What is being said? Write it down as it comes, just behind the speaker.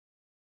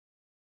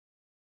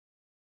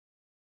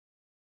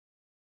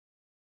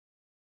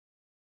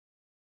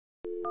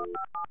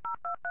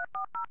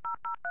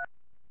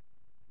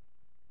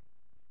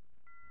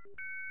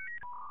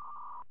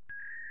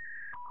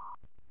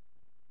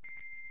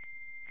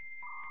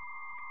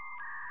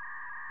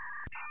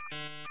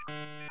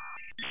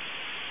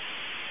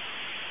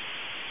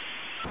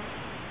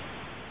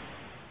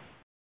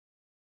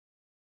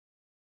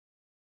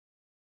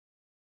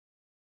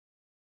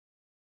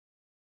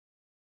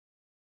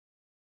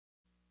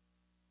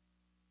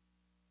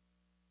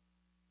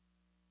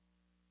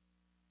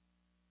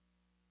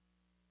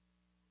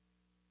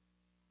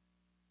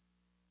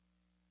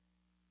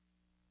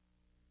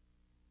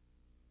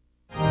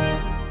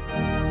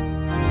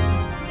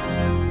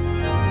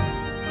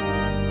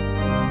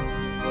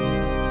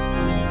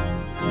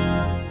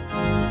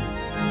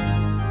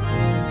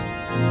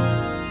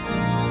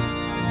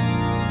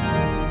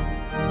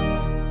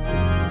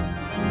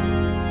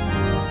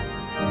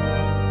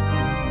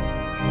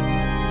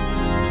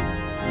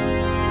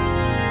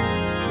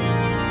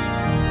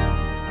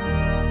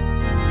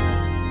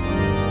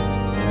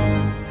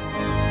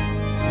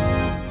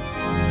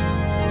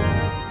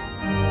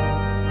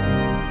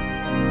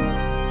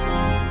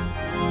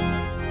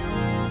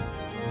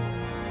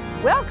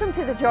Welcome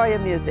to the Joy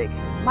of Music.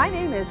 My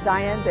name is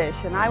Diane Bish,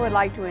 and I would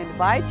like to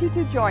invite you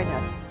to join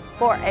us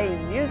for a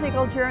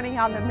musical journey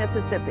on the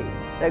Mississippi,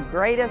 the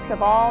greatest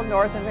of all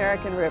North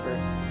American rivers.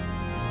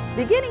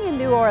 Beginning in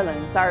New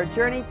Orleans, our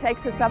journey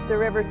takes us up the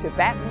river to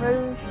Baton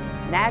Rouge,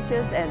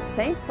 Natchez, and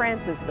St.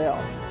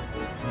 Francisville.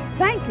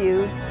 Thank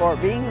you for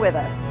being with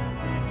us.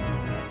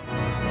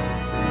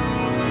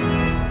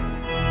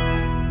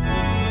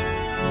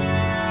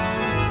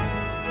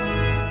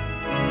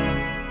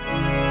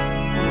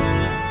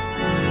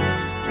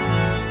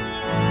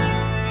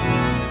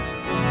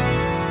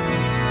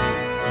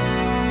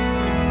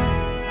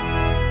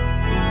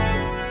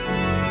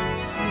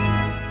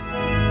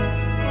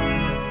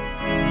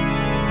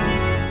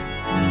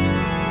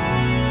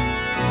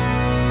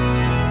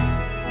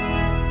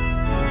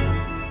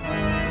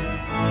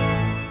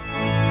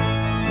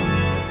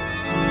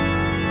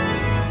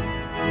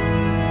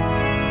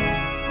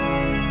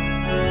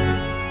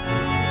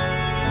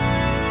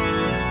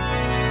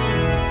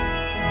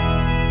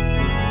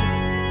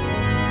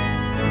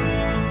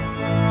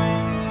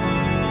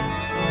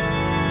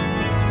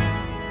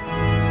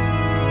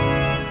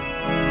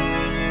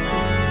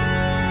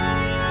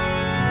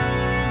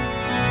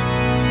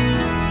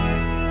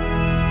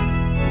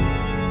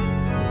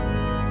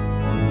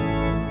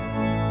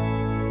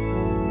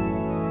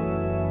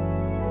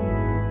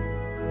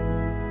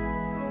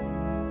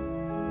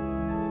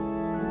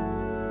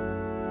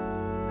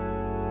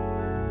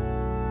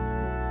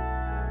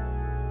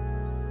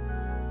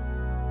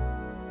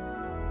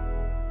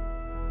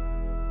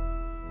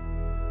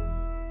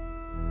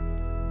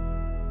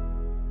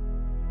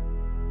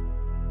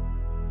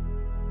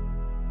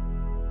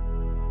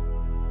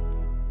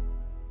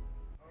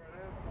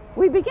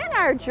 We begin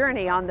our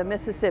journey on the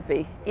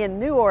Mississippi in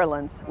New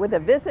Orleans with a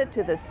visit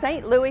to the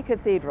St. Louis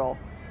Cathedral,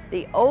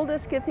 the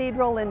oldest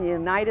cathedral in the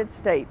United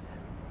States.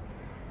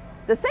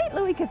 The St.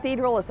 Louis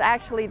Cathedral is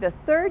actually the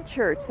third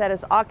church that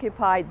has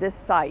occupied this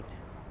site.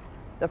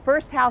 The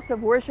first house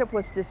of worship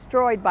was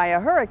destroyed by a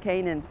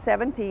hurricane in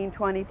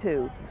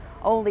 1722,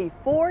 only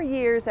 4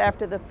 years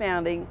after the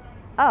founding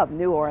of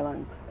New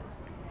Orleans.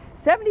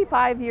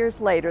 75 years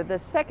later, the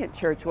second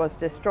church was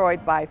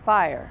destroyed by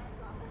fire.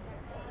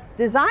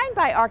 Designed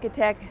by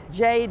architect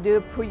J.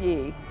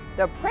 Dupuy,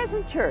 the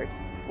present church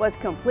was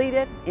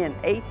completed in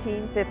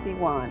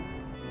 1851.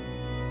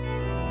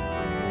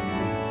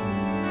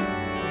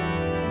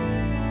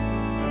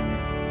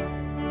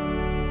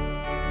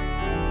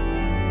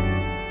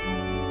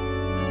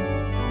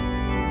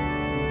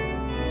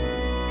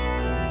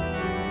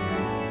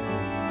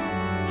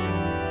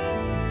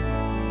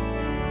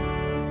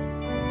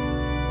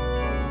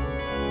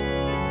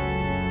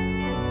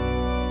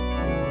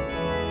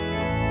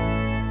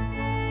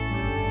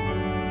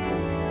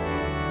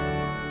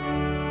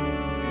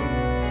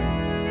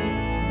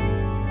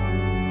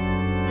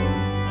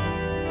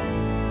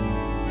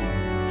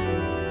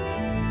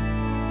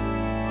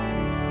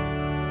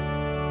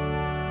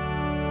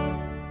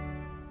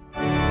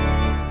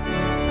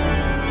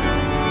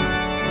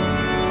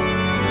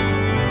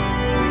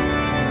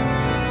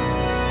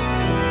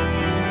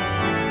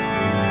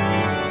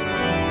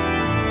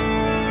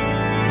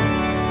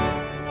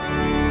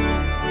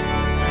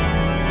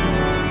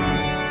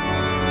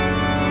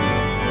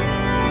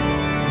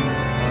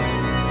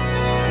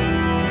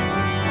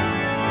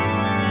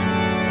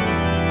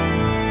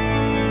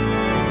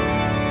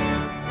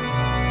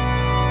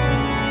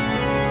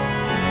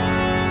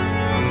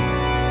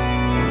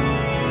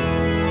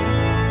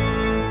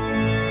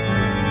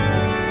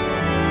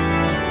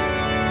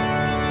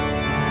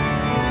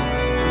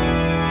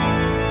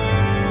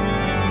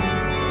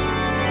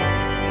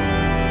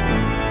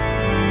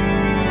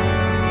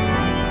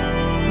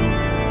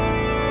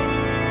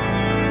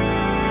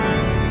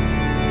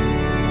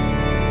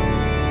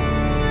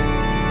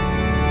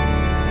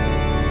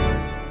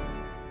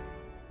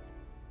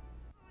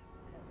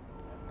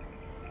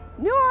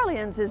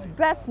 Orleans is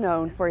best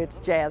known for its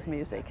jazz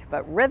music,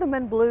 but rhythm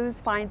and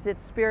blues finds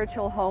its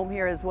spiritual home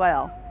here as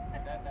well.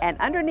 And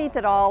underneath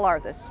it all are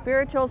the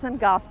spirituals and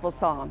gospel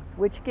songs,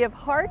 which give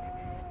heart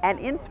and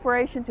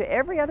inspiration to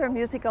every other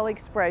musical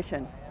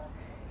expression.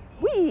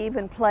 We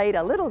even played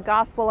a little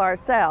gospel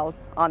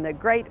ourselves on the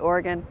great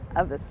organ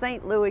of the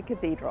St. Louis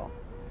Cathedral.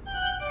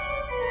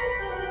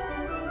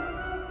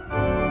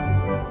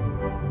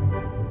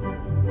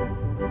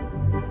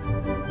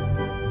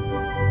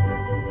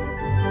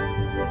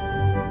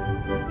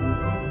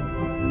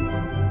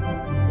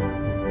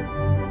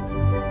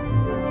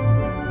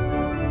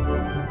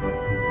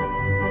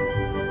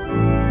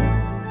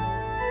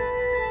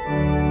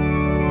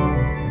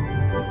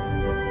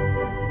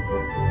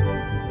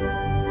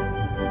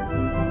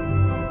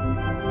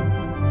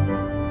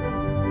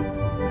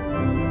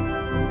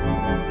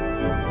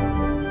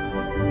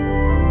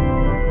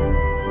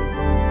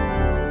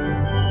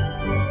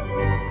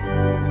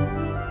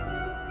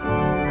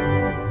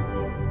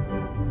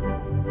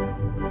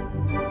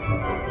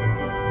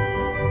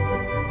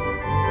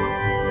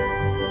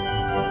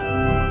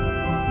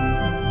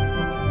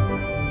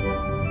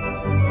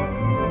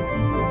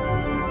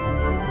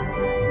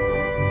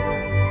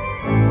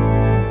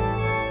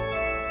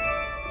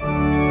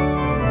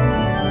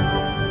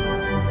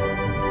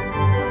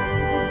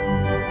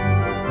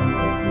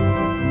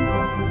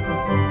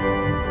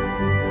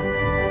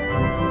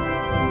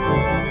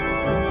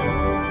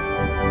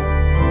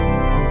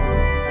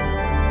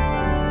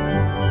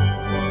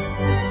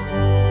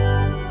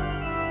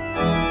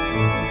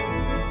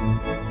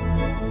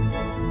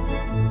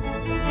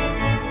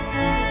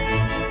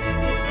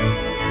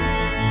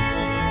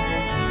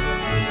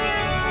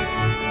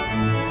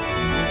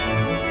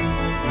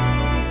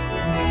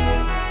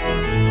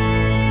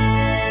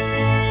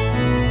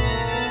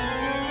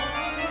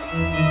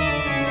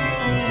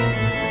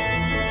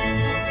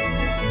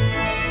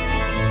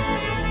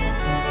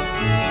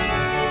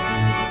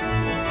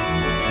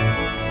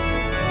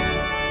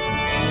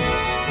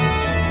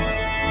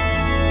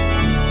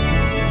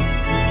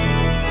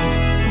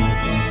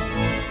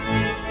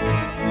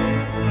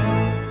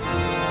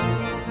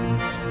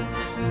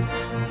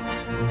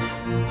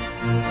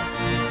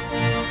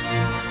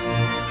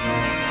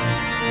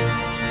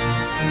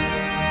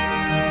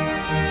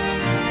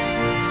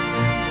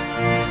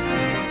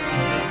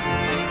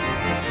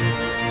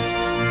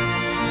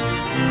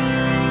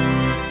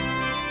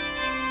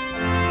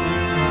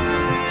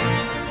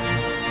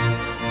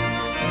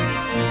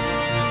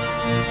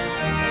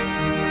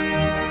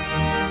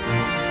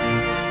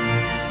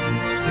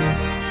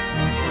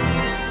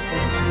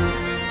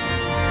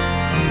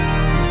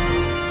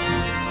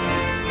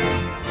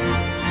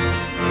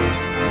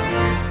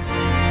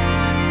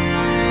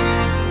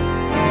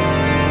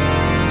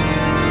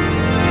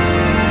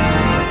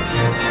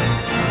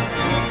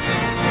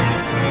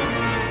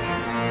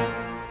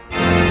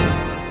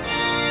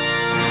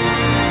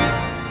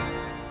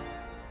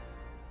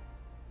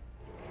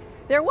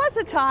 There was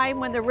a time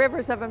when the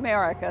rivers of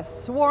America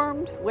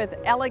swarmed with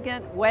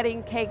elegant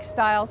wedding cake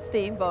style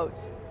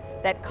steamboats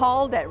that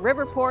called at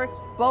river ports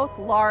both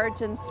large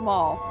and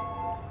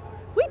small.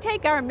 We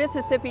take our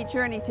Mississippi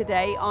journey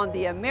today on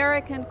the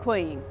American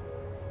Queen,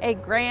 a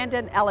grand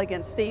and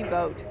elegant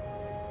steamboat.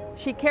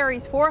 She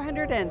carries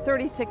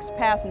 436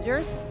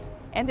 passengers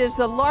and is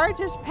the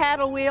largest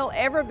paddle wheel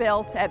ever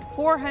built at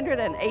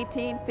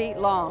 418 feet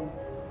long.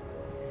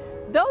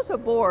 Those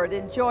aboard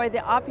enjoy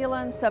the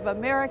opulence of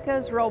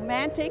America's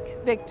romantic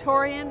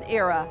Victorian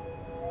era,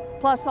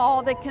 plus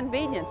all the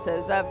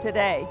conveniences of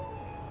today.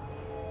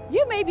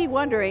 You may be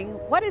wondering,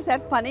 what is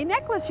that funny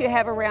necklace you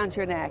have around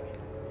your neck?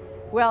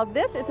 Well,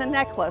 this is a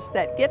necklace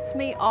that gets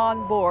me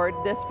on board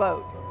this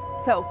boat.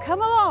 So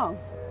come along.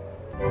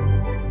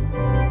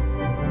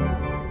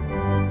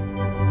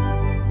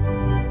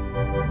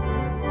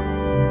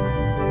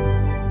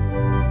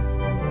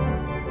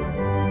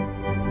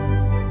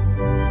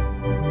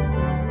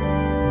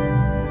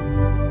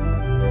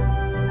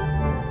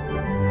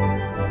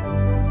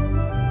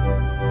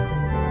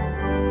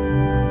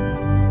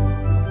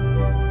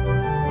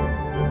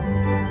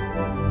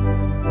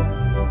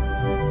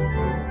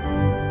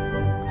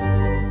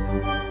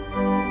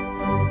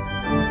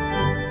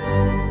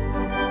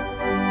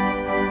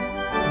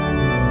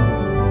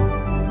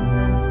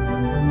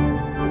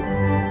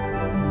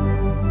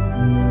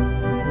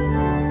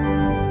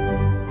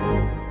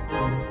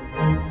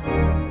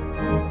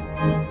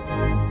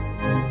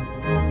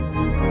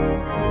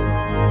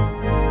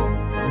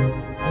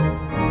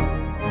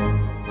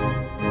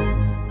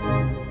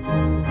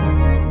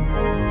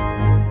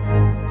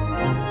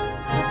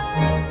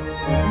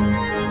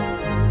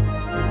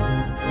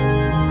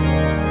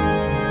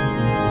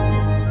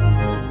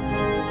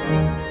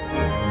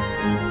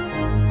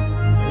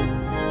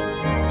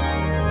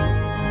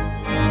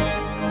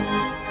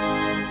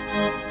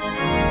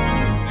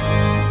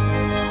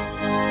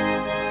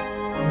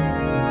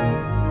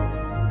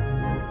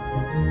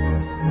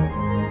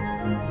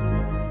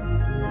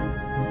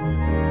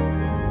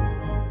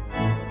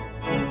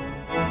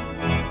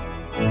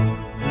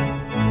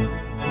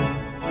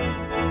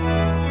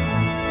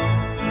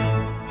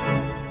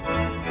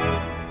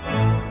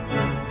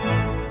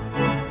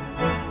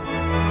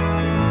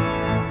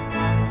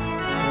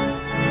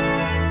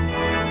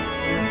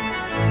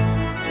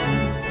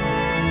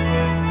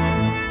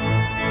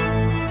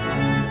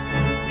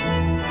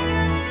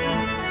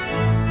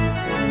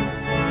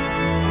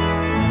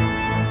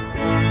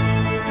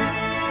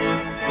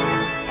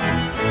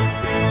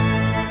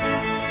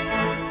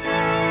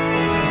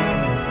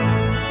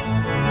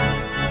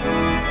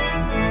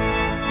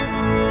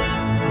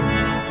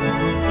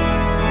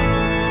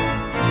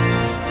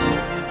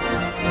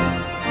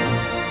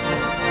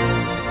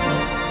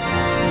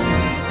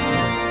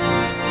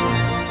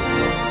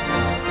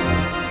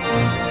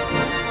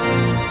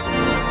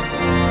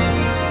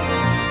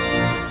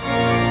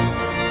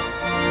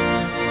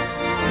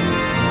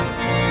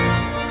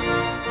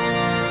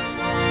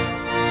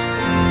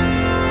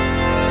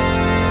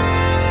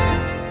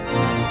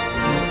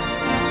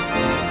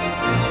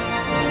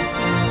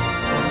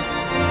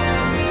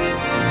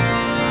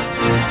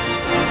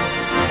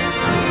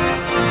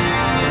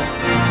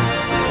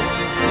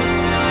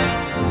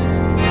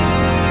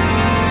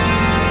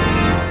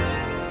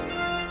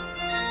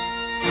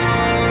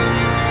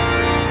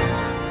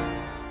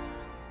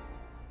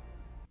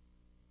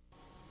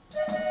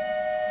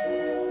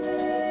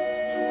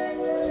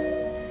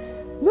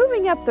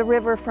 up the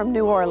river from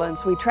New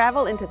Orleans, we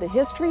travel into the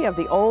history of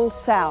the Old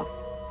South.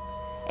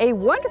 A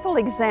wonderful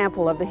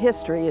example of the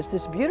history is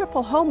this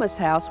beautiful Homus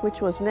house,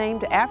 which was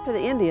named after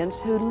the Indians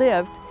who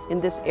lived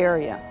in this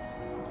area.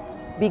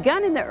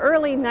 Begun in the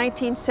early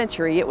 19th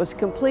century, it was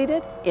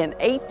completed in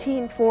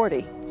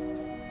 1840.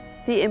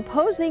 The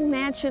imposing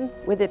mansion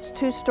with its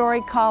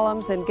two-story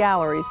columns and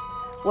galleries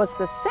was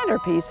the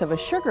centerpiece of a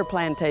sugar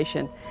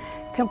plantation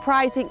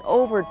comprising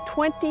over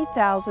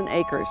 20,000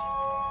 acres,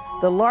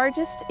 the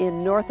largest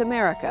in North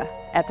America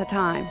at the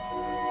time.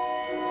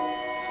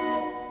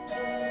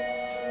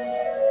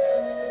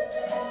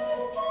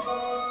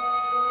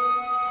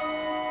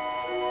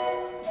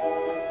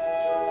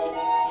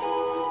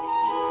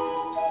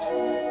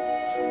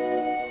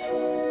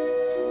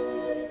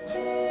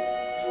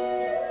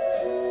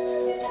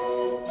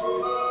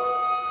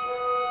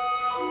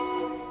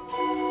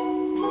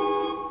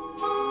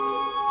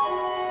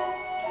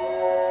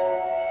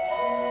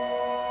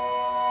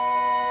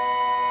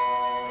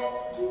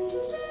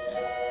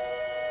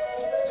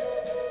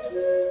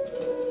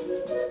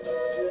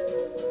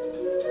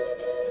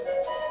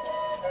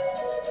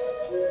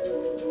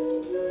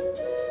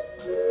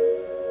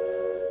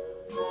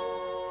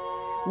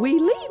 We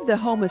leave the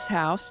Homus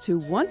house to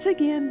once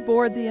again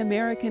board the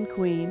American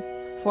Queen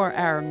for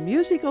our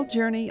musical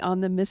journey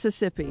on the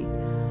Mississippi,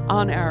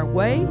 on our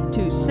way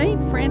to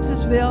St.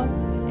 Francisville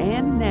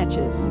and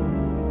Natchez.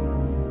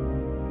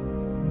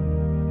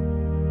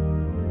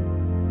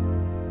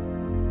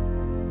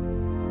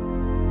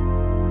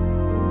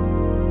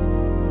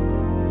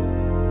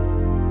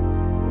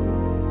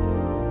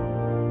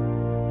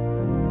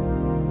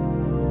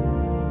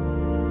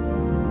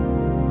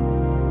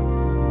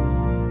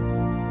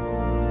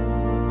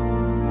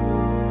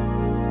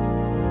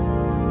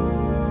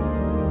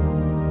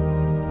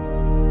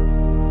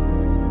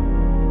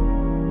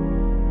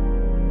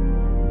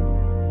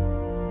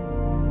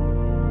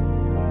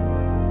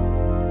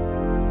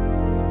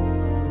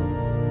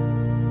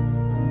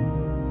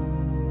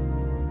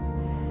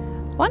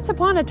 Once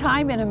upon a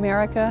time in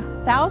America,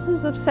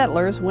 thousands of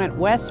settlers went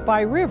west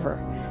by river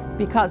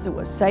because it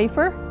was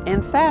safer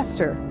and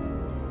faster.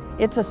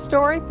 It's a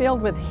story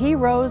filled with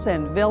heroes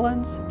and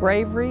villains,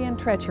 bravery and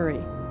treachery.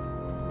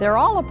 They're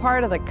all a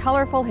part of the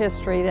colorful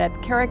history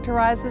that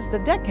characterizes the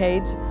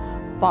decades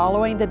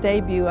following the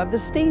debut of the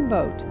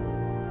steamboat,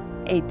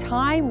 a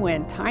time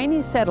when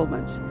tiny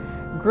settlements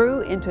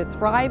grew into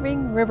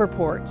thriving river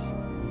ports,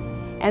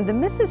 and the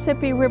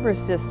Mississippi River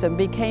system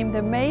became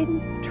the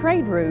main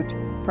trade route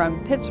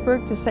from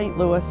Pittsburgh to St.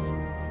 Louis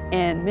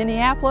and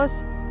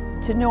Minneapolis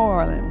to New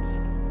Orleans.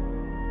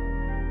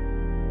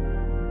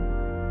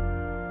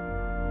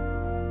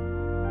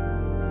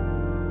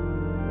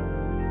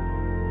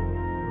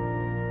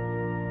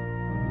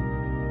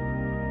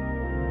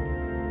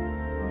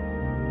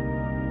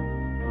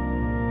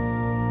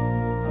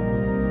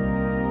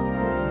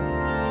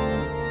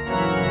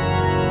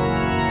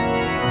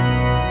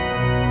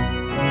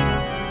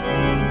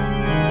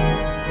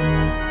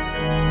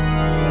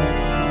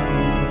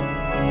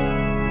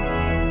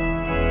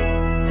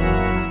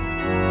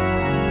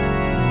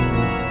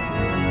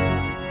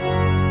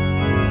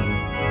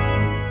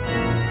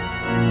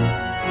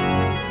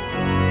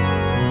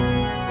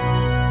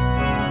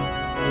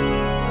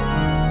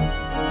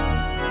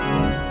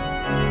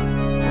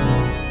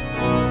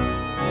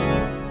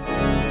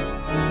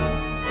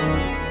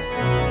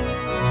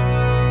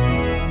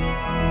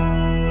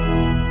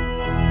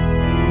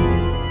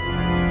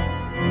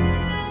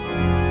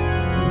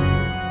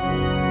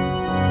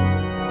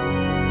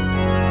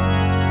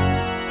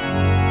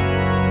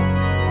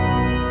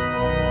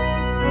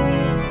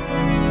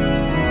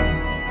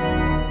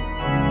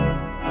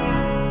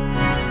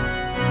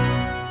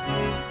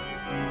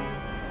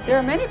 There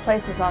are many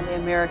places on the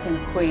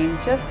American Queen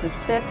just to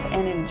sit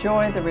and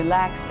enjoy the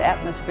relaxed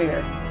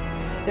atmosphere.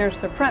 There's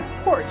the front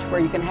porch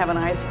where you can have an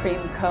ice cream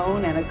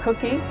cone and a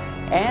cookie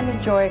and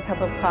enjoy a cup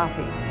of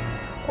coffee.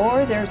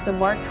 Or there's the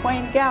Mark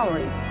Twain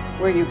Gallery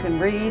where you can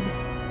read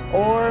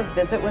or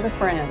visit with a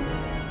friend.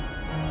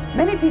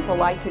 Many people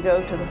like to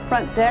go to the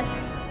front deck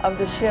of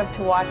the ship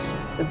to watch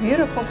the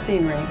beautiful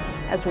scenery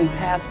as we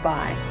pass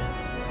by.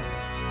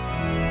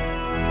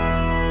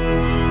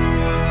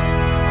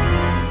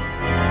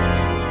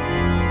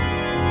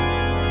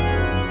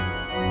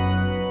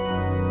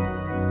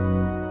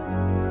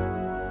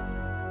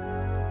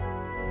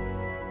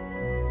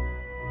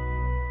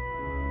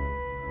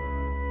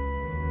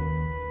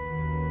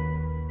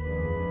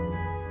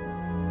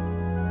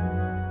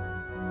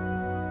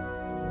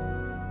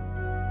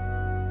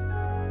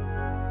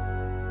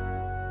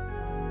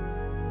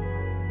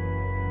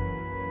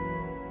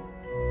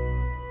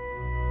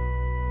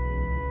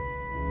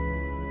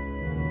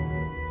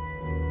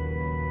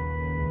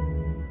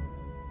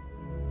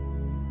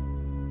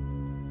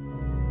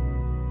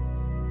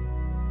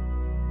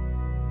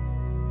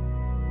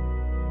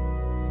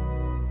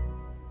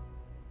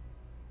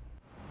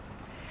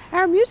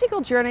 Our musical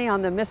journey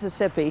on the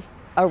Mississippi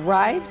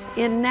arrives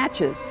in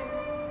Natchez.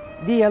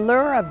 The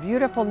allure of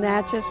beautiful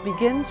Natchez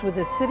begins with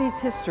the city's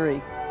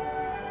history.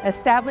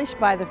 Established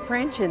by the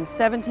French in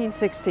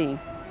 1716,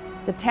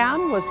 the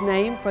town was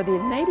named for the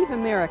Native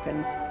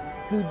Americans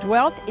who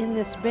dwelt in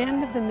this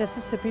bend of the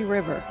Mississippi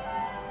River.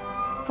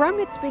 From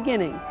its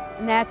beginning,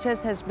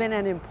 Natchez has been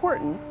an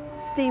important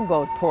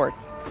steamboat port.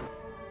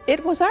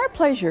 It was our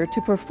pleasure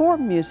to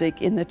perform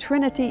music in the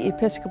Trinity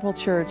Episcopal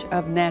Church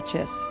of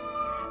Natchez.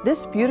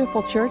 This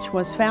beautiful church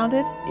was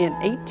founded in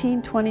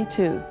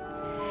 1822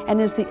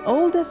 and is the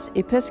oldest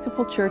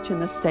Episcopal church in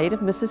the state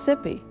of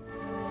Mississippi.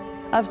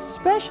 Of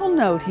special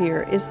note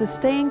here is the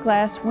stained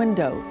glass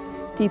window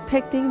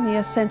depicting the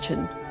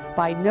Ascension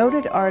by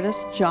noted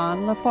artist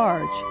John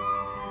Lafarge,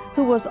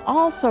 who was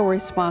also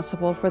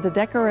responsible for the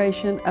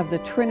decoration of the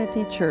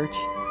Trinity Church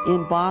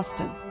in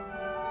Boston.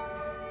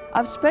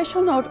 Of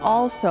special note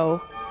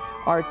also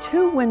are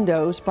two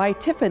windows by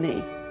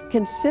Tiffany,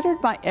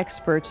 considered by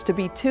experts to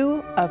be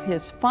two of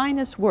his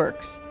finest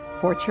works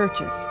for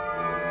churches.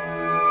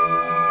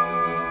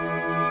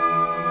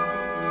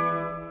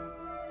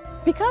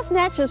 Because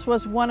Natchez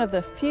was one of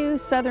the few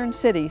southern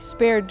cities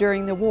spared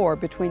during the war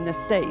between the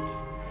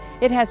states,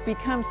 it has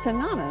become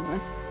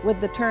synonymous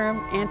with the term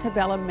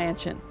antebellum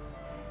mansion,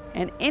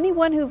 and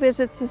anyone who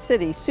visits the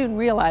city soon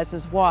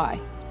realizes why.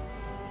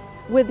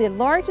 With the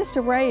largest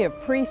array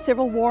of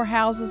pre-Civil War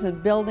houses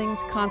and buildings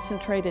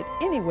concentrated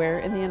anywhere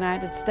in the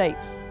United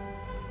States,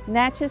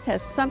 Natchez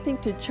has something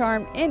to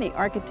charm any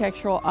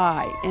architectural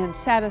eye and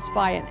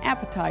satisfy an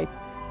appetite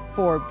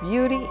for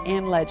beauty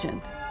and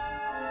legend.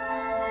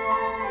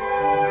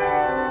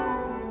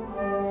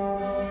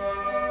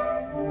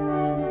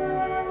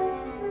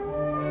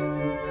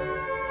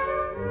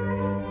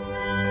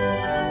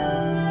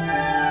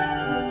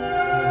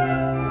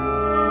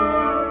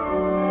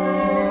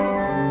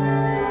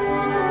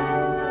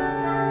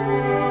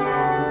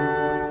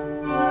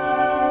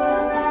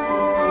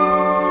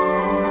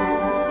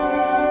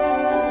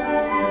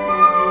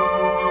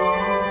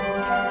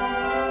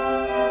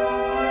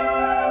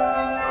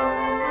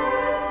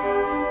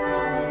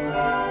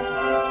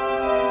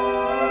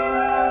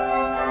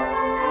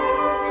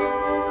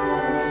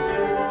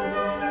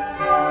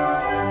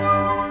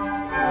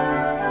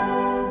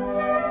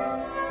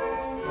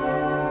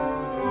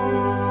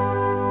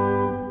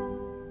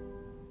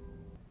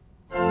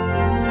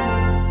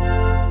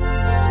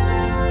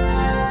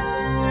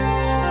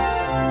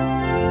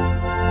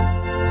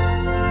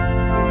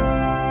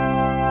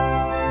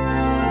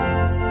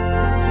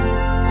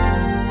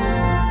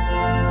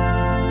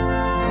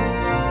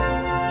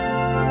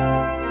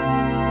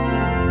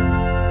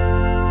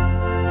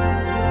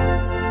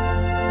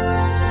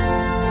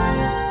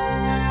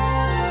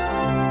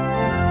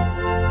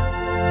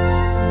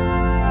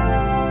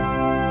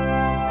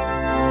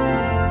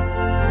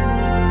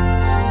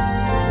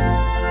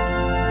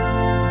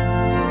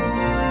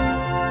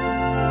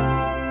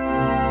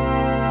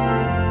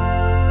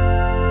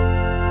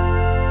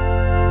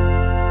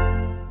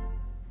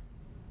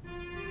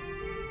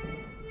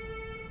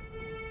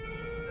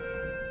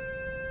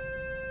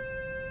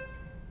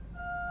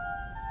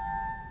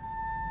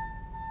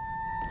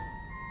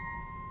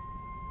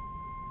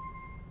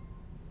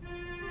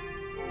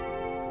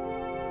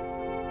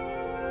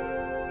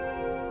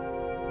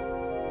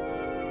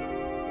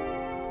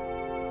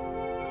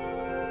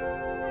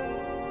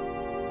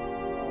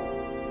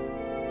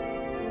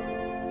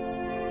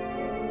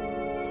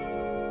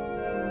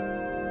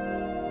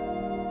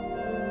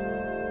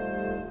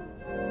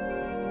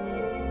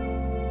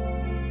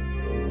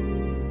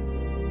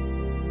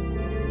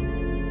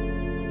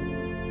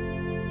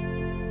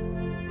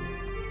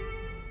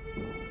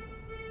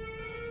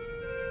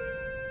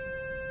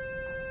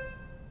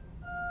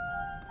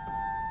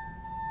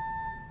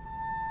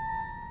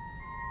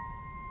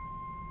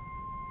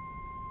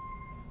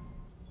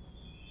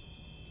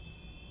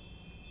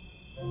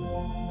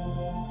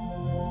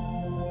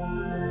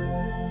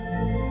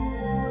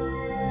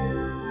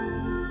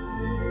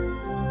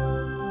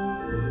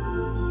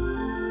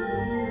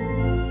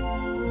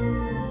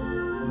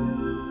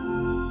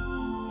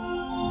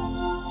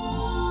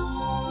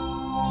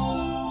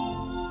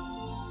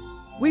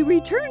 We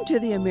returned to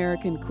the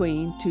American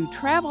Queen to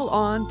travel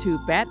on to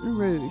Baton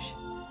Rouge.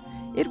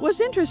 It was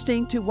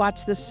interesting to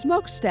watch the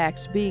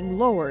smokestacks being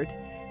lowered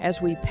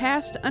as we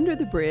passed under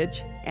the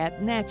bridge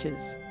at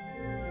Natchez.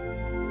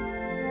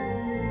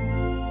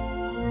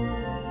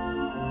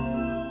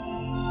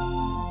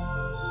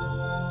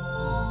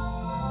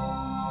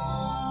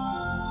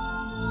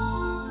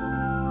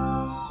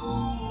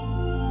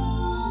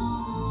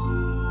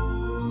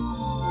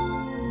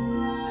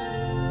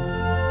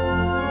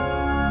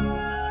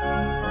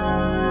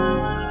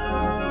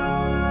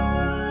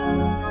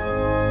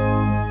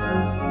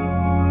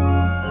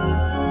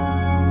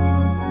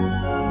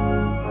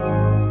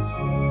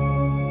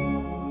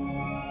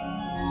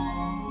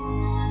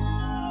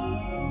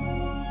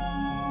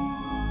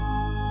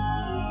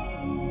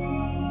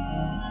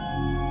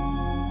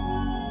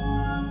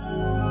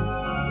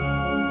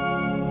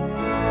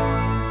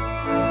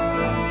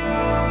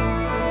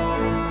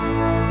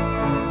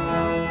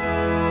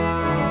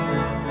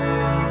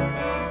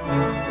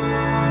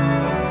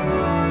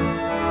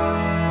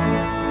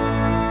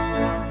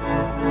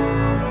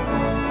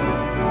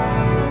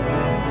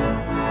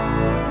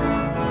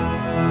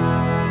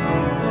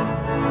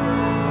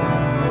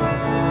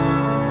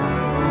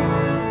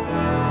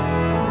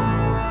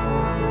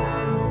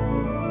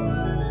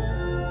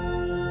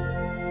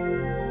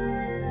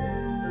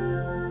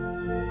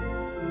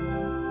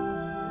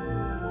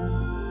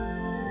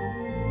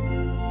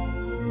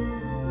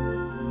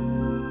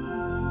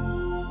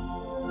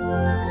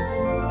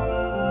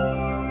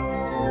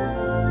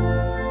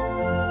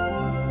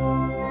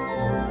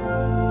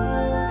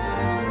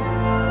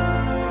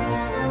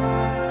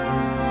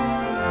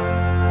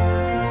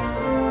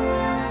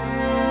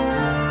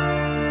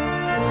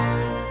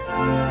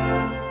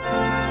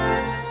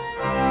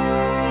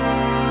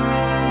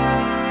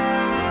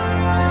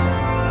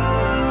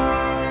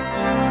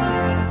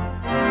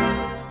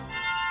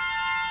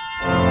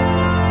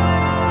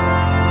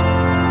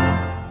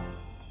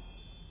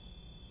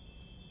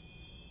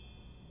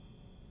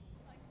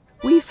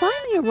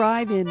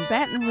 arrive in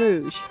Baton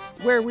Rouge,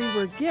 where we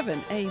were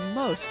given a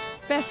most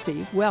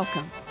festive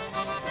welcome.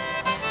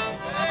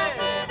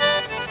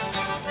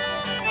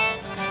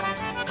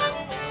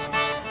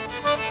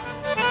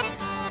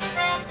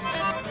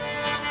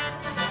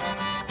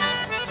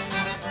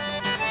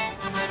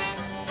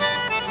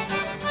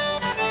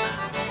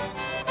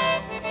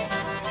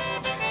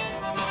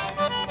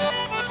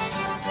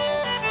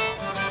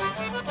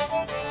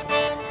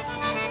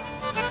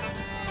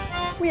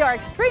 We are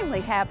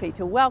extremely happy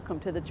to welcome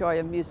to the Joy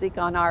of Music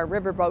on our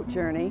riverboat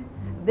journey,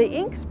 the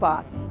Ink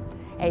Spots,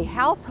 a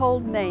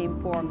household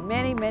name for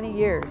many, many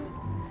years.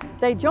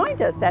 They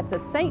joined us at the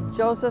St.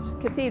 Joseph's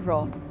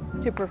Cathedral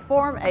to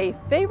perform a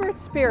favorite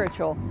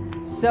spiritual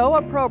so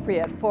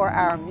appropriate for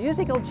our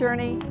musical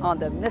journey on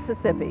the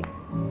Mississippi.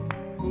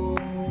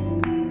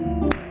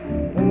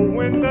 Oh,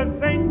 when the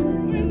saints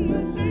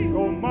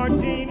go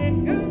marching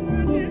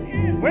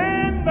in,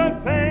 when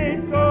the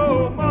saints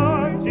go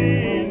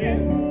marching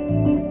in,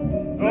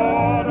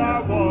 Lord, I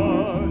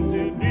want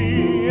to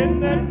be in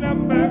that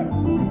number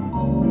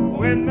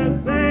when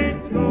the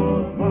saints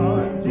go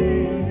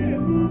marching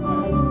in.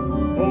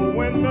 Oh,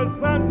 when the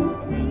sun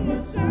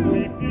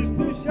refuses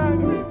to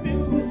shine,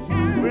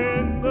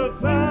 when the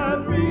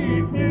sun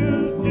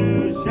refuses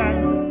to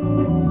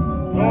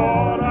shine,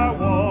 Lord, I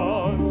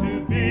want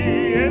to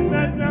be in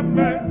that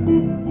number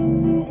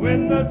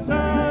when the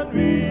sun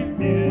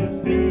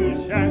refuses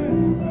to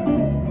shine.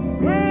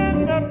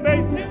 When the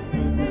bass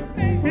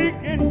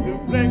begins to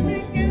play,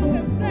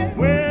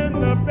 when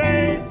the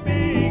bass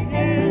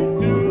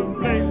begins to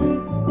play,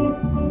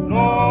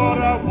 Lord,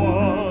 I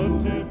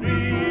want to be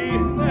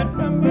in that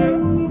number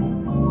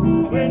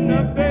when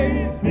the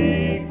bass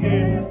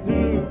begins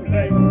to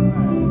play.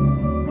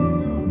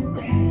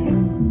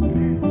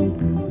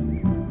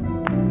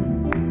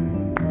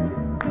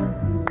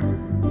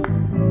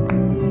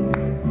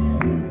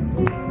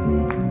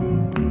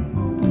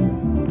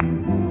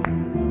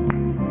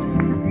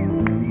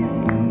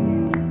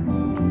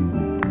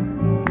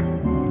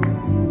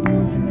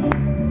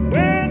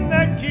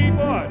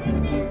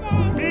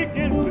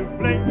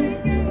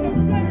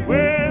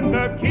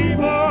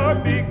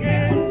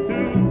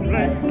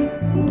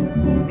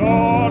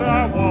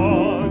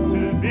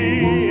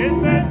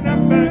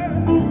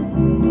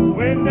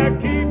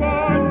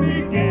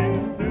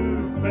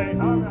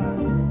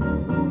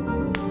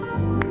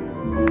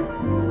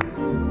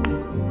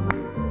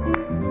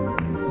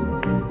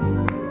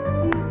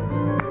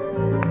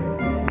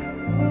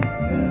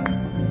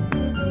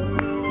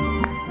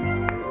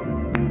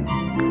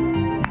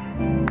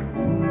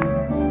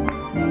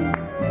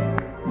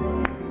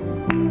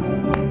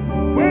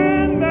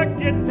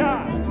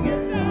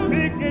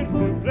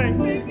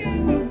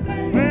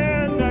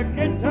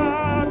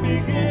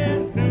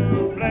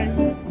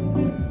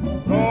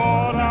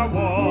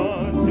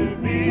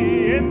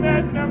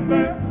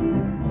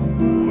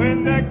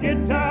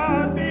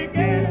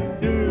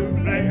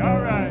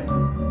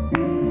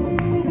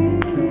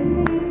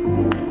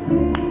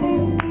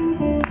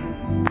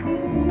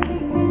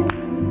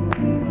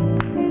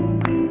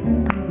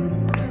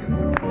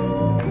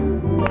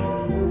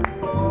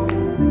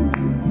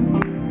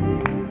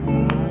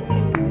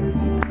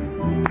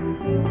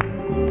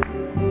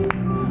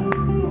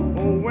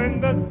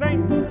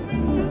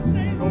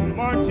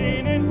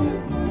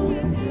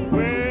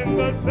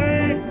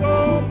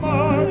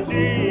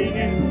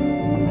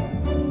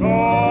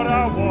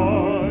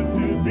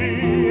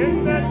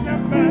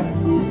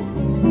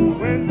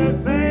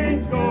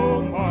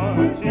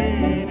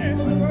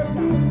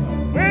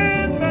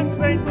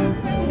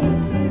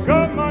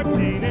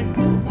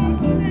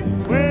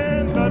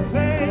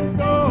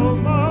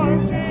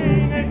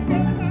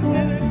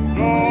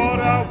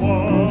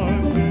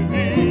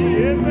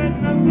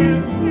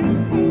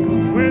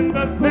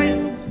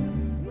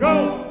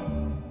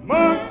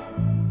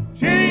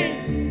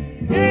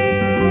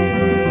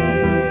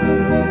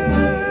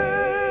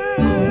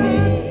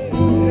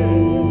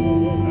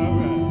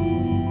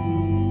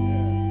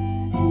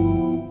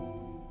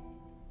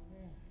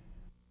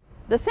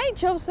 The St.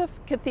 Joseph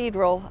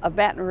Cathedral of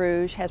Baton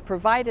Rouge has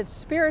provided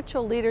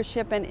spiritual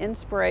leadership and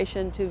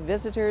inspiration to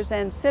visitors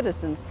and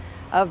citizens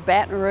of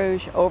Baton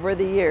Rouge over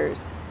the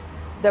years.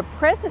 The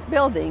present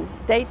building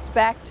dates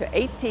back to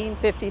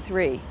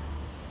 1853.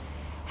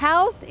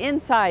 Housed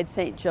inside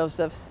St.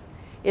 Joseph's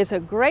is a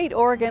great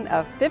organ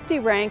of 50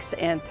 ranks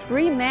and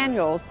 3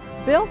 manuals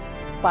built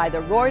by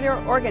the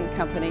Reuter Organ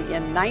Company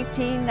in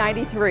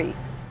 1993.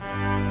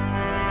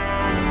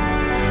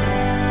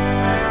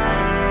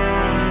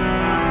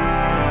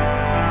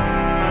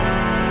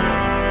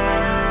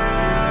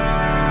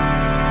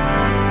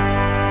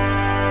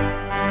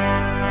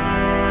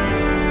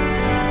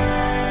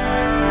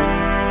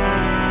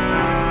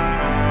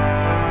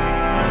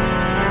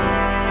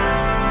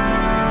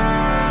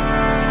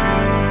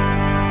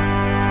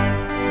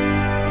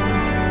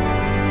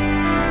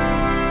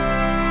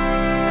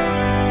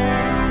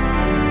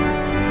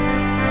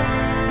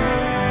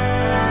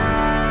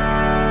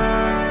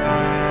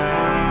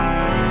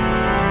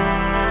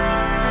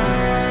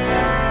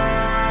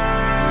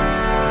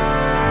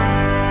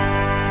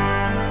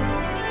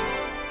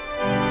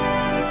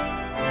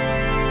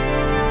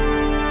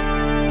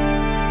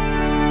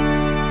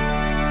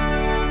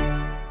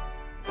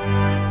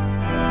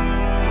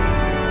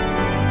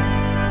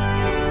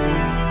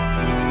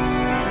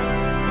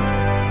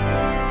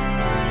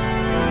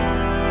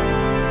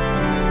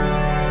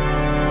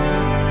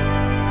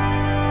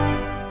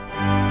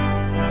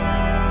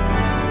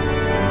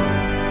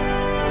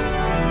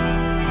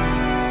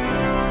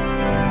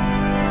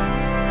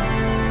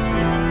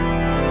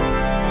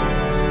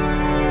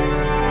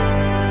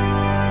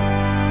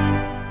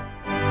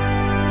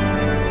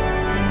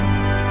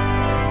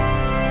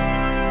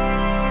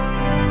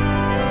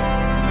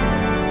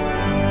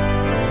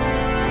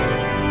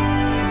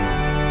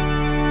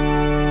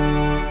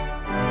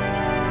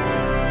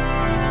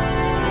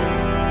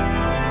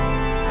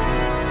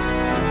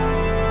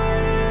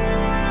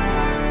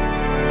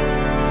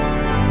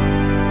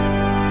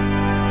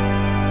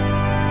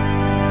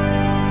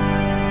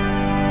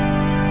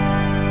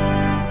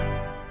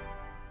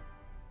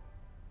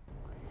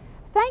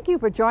 you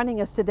for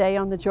joining us today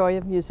on The Joy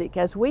of Music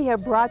as we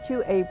have brought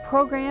you a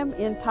program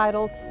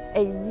entitled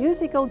A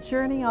Musical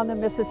Journey on the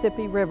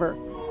Mississippi River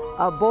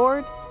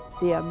aboard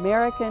the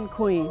American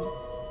Queen.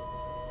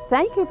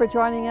 Thank you for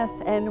joining us,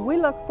 and we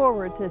look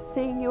forward to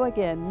seeing you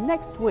again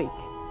next week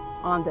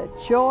on The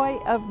Joy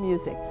of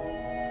Music.